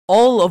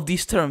All of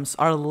these terms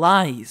are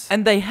lies,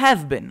 and they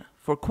have been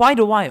for quite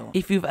a while.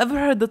 If you've ever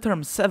heard the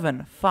term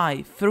 7,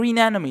 5, 3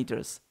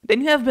 nanometers,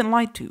 then you have been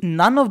lied to.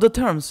 None of the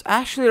terms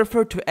actually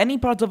refer to any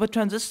parts of a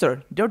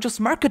transistor, they're just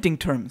marketing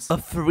terms. A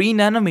 3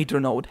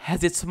 nanometer node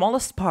has its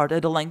smallest part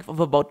at a length of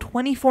about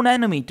 24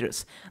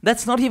 nanometers.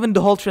 That's not even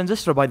the whole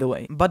transistor, by the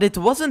way. But it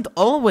wasn't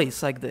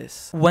always like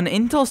this. When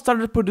Intel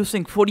started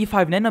producing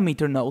 45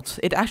 nanometer nodes,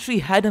 it actually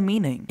had a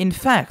meaning. In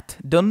fact,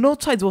 the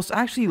node size was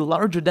actually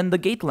larger than the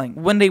gate length.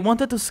 When they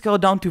wanted to scale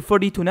down to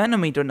 32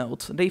 nanometer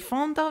nodes, they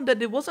found out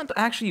that it wasn't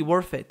actually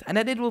worth it, and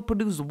that it will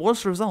produce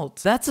worse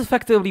results. That's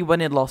effectively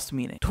when it lost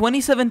meaning.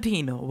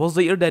 2017 was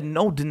the year that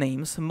node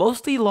names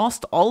mostly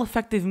lost all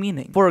effective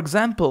meaning. For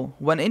example,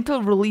 when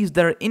Intel released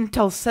their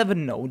Intel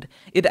 7 node,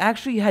 it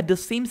actually had the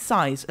same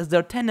size as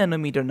their 10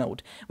 nanometer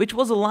node, which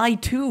was a lie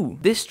too.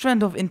 This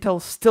trend of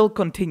Intel still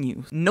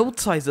continues. Node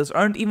sizes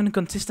aren't even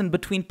consistent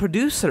between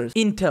producers.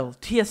 Intel,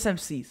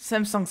 TSMC,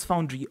 Samsung's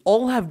Foundry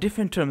all have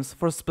different terms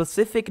for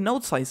specific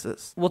node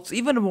sizes. What's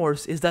even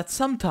worse is that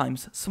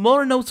sometimes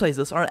smaller node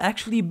sizes are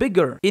actually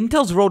bigger.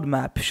 Intel's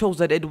roadmap shows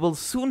that it will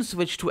soon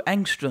switch to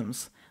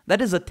angstroms.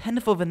 That is a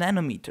tenth of a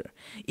nanometer,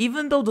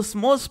 even though the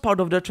smallest part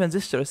of their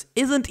transistors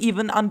isn't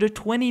even under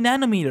 20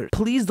 nanometers.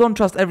 Please don't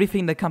trust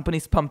everything that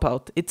companies pump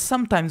out, it's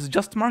sometimes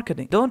just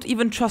marketing. Don't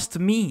even trust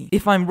me.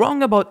 If I'm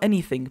wrong about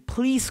anything,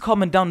 please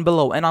comment down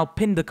below and I'll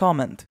pin the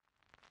comment.